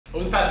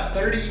Over the past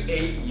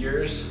 38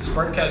 years,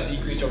 sperm count has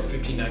decreased over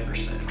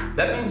 59%.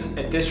 That means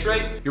at this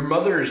rate, your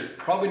mother is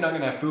probably not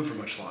gonna have food for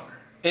much longer.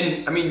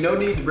 And I mean, no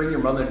need to bring your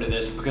mother into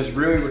this because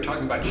really we're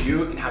talking about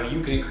you and how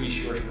you can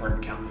increase your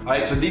sperm count. All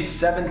right, so these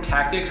 7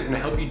 tactics are gonna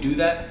help you do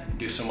that and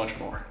do so much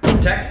more.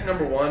 Tactic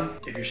number 1,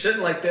 if you're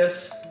sitting like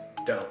this,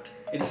 don't.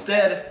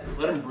 Instead,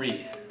 let them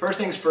breathe. First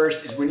things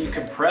first is when you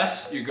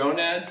compress your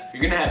gonads,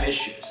 you're gonna have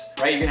issues,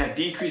 right? You're gonna have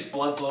decreased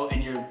blood flow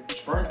and your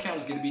sperm count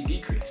is gonna be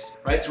decreased,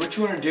 right? So what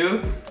you wanna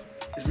do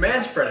is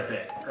man spread a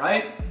bit,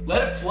 right?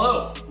 Let it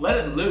flow, let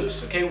it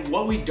loose, okay?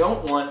 What we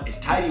don't want is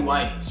tighty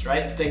whities,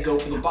 right? Instead go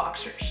for the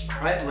boxers,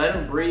 right? Let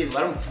them breathe,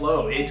 let them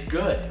flow, it's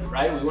good,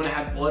 right? We wanna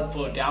have blood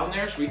flow down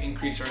there so we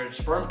increase our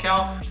sperm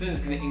count, so then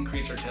it's gonna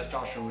increase our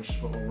testosterone, which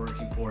is what we're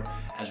working for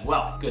as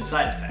well. Good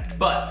side effect.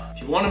 But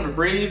if you want them to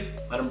breathe,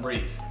 let them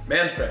breathe.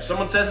 Man spread. If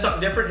someone says something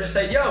different, just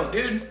say, yo,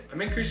 dude,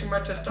 I'm increasing my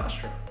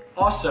testosterone.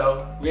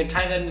 Also, we're gonna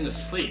tie that into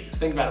sleep. Just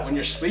think about it. When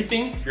you're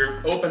sleeping,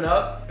 you're open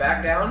up,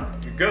 back down,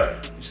 you're good.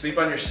 You sleep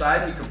on your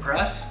side, you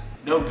compress,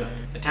 no good.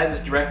 It ties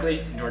us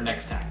directly into our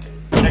next tactic.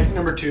 Tactic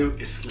number 2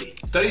 is sleep.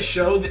 Studies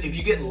show that if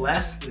you get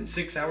less than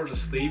 6 hours of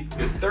sleep,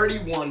 you're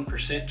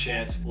 31%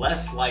 chance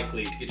less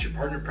likely to get your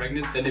partner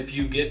pregnant than if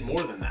you get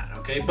more than that,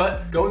 okay?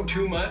 But going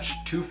too much,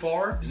 too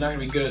far is not gonna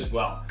be good as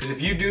well. Because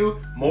if you do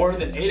more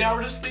than 8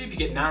 hours of sleep, you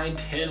get 9,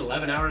 10,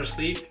 11 hours of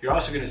sleep, you're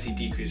also gonna see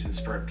decrease in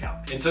sperm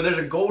count. And so there's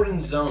a golden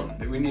zone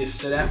that we need to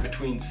sit at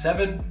between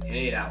 7 and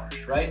 8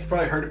 hours, right? You've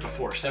probably heard it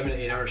before, 7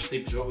 to 8 hours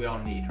sleep is what we all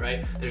need,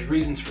 right? There's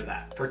reasons for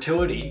that.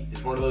 Fertility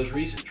is one of those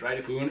reasons, right?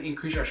 If we wanna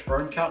increase our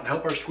sperm count and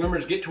help our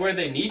swimmers get to where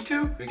they need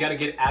to, we gotta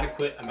get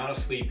adequate amount of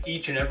sleep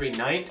each and every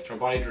night so our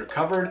body's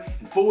recovered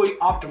and fully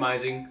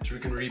optimizing so we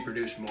can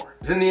reproduce more.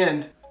 Because in the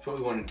end, that's what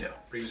we want to do.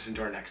 Brings us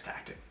into our next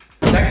tactic.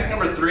 Tactic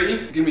number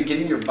 3 is gonna be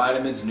getting your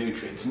vitamins and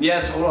nutrients. And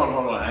yes, hold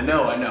on. I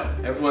know.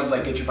 Everyone's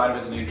like, get your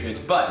vitamins and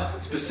nutrients, but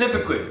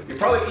specifically, you're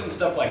probably eating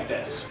stuff like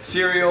this.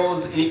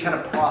 Cereals, any kind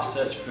of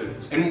processed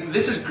foods. And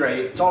this is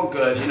great, it's all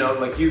good, you know,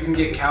 like you can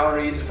get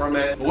calories from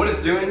it, but what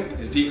it's doing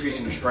is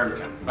decreasing your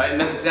sperm count, right? And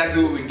that's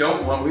exactly what we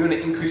don't want. We want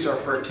to increase our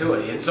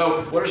fertility. And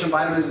so, what are some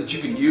vitamins that you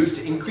can use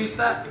to increase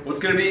that? Well,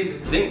 it's gonna be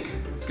zinc,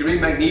 it's gonna be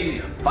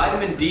magnesium,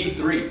 vitamin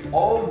D3.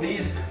 All of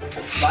these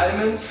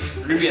vitamins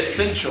are gonna be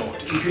essential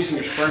to increasing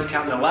your sperm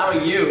count and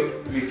allowing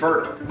you to be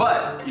fertile.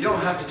 But you don't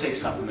have to take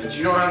supplements.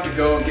 You don't have to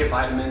go and get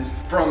vitamins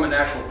from an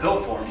actual pill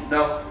form.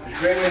 No, there's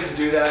great ways to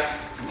do that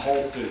from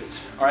whole foods.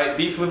 All right,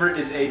 beef liver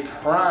is a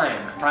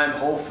prime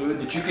whole food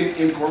that you can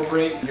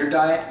incorporate in your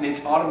diet, and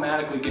it's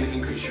automatically gonna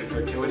increase your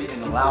fertility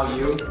and allow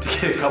you to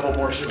get a couple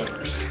more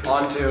swimmers.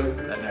 On to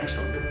that next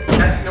one.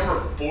 Tactic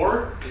number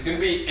 4 is gonna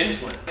be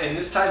insulin. And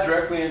this ties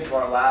directly into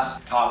our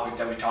last topic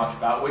that we talked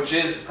about, which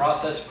is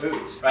processed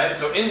foods, right?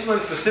 So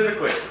insulin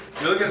specifically,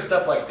 if you look at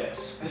stuff like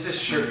this is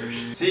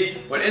sugars. See,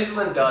 what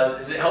insulin does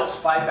is it helps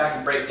fight back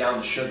and break down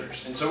the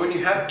sugars. And so when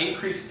you have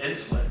increased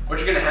insulin, what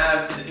you're gonna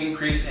have is an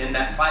increase in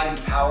that fighting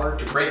power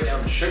to break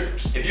down the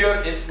sugars. If you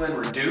have insulin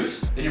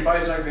reduced, then your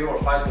body's not gonna be able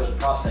to fight those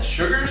processed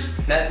sugars,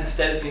 and that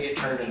instead is gonna get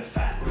turned into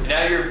fat. And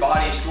now your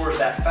body stores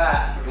that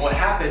fat, and what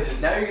happens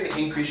is now you're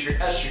gonna increase your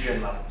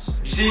estrogen levels.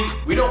 You see,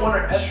 we don't want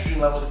our estrogen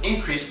levels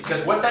increased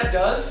because what that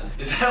does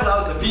is that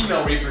allows the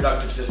female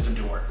reproductive system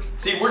to work.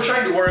 See, we're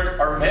trying to work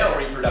our male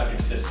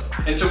reproductive system.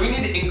 And so we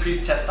need to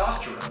increase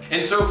testosterone.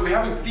 And so if we're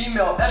having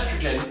female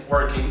estrogen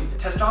working,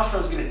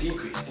 testosterone is gonna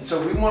decrease. And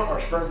so we want our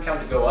sperm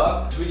count to go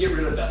up, so we get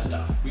rid of that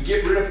stuff. We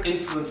get rid of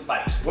insulin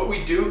spikes. What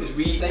we do is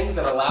we eat things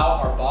that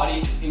allow our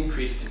body to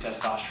increase in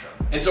testosterone.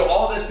 And so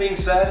all this being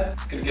said,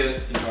 it's gonna get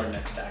us into our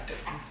next tactic.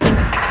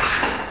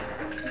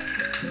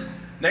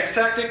 Next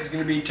tactic is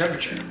gonna be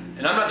temperature.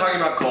 And I'm not talking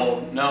about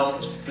cold, no.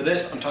 For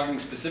this, I'm talking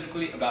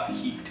specifically about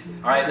heat.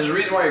 All right, there's a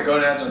reason why your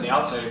gonads are on the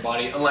outside of your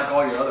body, unlike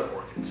all your other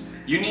organs.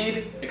 You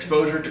need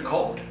exposure to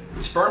cold.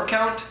 Sperm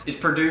count is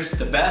produced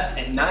the best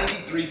at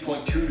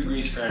 93.2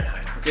 degrees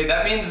Fahrenheit. Okay,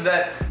 that means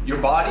that your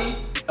body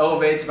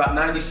elevates about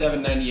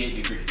 97, 98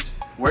 degrees.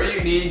 Where you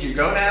need your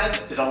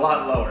gonads is a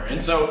lot lower.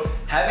 And so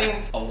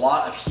having a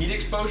lot of heat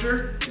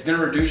exposure is gonna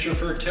reduce your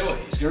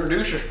fertility. It's gonna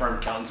reduce your sperm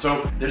count. And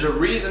so there's a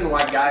reason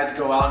why guys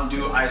go out and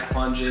do ice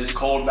plunges,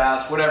 cold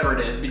baths, whatever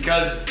it is,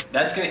 because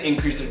that's gonna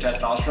increase their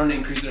testosterone and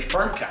increase their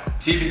sperm count.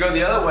 See, if you go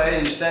the other way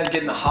and instead of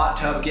getting the hot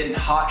tub, getting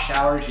hot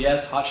showers,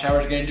 yes, hot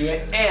showers are gonna do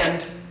it.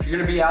 And if you're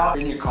gonna be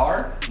out in your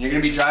car and you're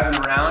gonna be driving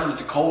around and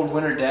it's a cold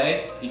winter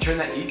day, you turn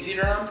that heat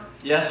seater on,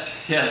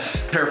 yes,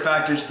 there are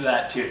factors to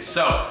that too.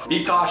 So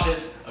be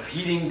cautious of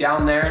heating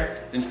down there.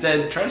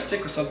 Instead, try to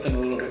stick with something a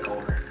little bit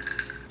colder.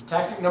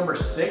 Tactic number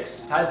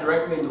 6 ties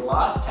directly into the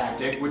last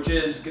tactic, which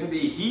is gonna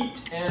be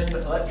heat and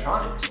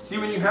electronics. See,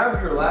 when you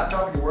have your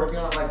laptop and you're working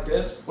on it like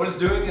this, what it's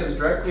doing is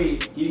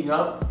directly heating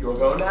up your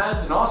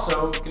gonads and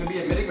also gonna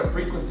be emitting a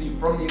frequency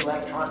from the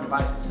electronic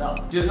device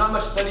itself. There's not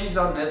much studies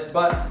on this,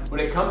 but when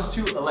it comes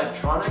to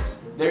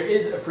electronics, there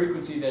is a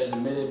frequency that is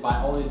emitted by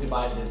all these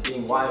devices,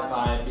 being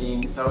Wi-Fi,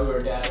 being cellular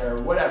data,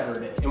 or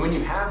whatever it is. And when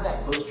you have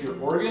that close to your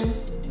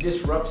organs, it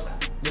disrupts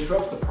that.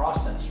 disrupts the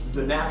process,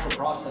 the natural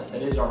process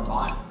that is our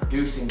body,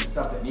 producing the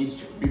stuff that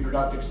needs to,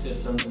 reproductive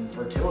systems and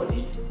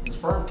fertility and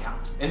sperm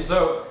count. And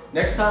so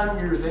next time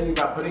you're thinking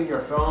about putting your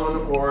phone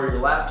or your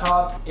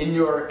laptop in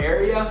your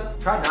area,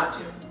 try not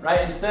to,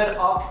 right? Instead,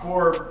 opt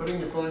for putting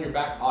your phone in your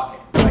back pocket.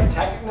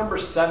 Tactic number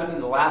 7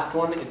 and the last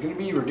one is going to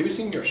be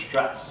reducing your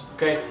stress,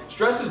 okay?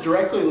 Stress is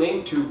directly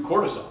linked to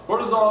cortisol.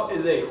 Cortisol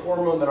is a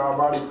hormone that our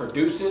body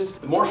produces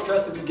the more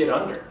stress that we get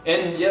under.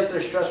 And yes,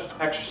 there's stress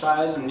with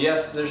exercise, and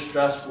yes, there's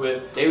stress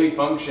with daily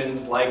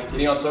functions like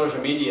getting on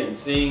social media and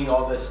seeing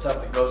all this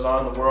stuff that goes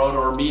on in the world,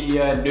 or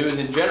media and news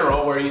in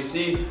general, where you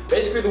see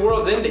basically the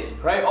world's ending,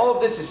 right? All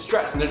of this is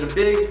stress, and there's a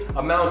big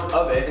amount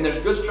of it, and there's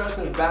good stress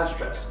and there's bad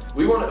stress.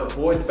 We want to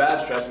avoid the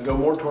bad stress and go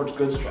more towards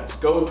good stress.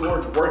 Go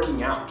towards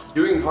working out,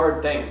 doing hard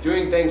things,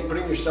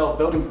 putting yourself,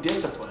 building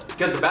discipline.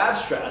 Because the bad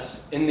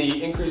stress in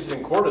the increases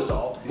in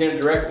cortisol is going to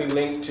directly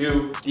link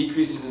to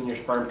decreases in your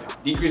sperm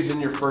count, decreases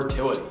in your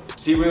fertility.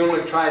 See, we want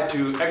to try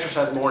to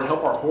exercise more and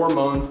help our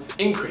hormones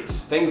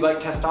increase. Things like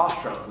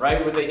testosterone,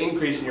 right? Where they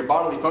increase and your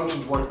bodily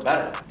functions work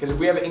better. Because if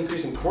we have an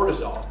increase in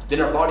cortisol,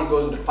 then our body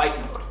goes into fight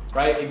mode,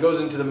 right? It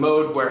goes into the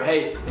mode where,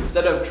 hey,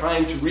 instead of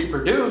trying to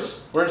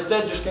reproduce, we're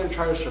instead just going to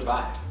try to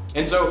survive.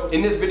 And so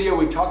in this video,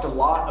 we talked a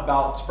lot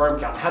about sperm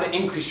count, how to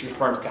increase your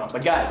sperm count.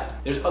 But guys,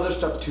 there's other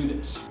stuff to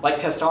this, like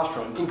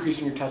testosterone,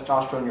 increasing your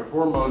testosterone, your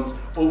hormones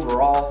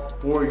overall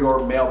for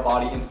your male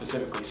body and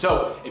specifically.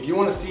 So if you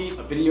want to see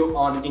a video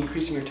on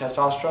increasing your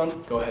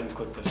testosterone, go ahead and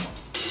click this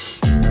one.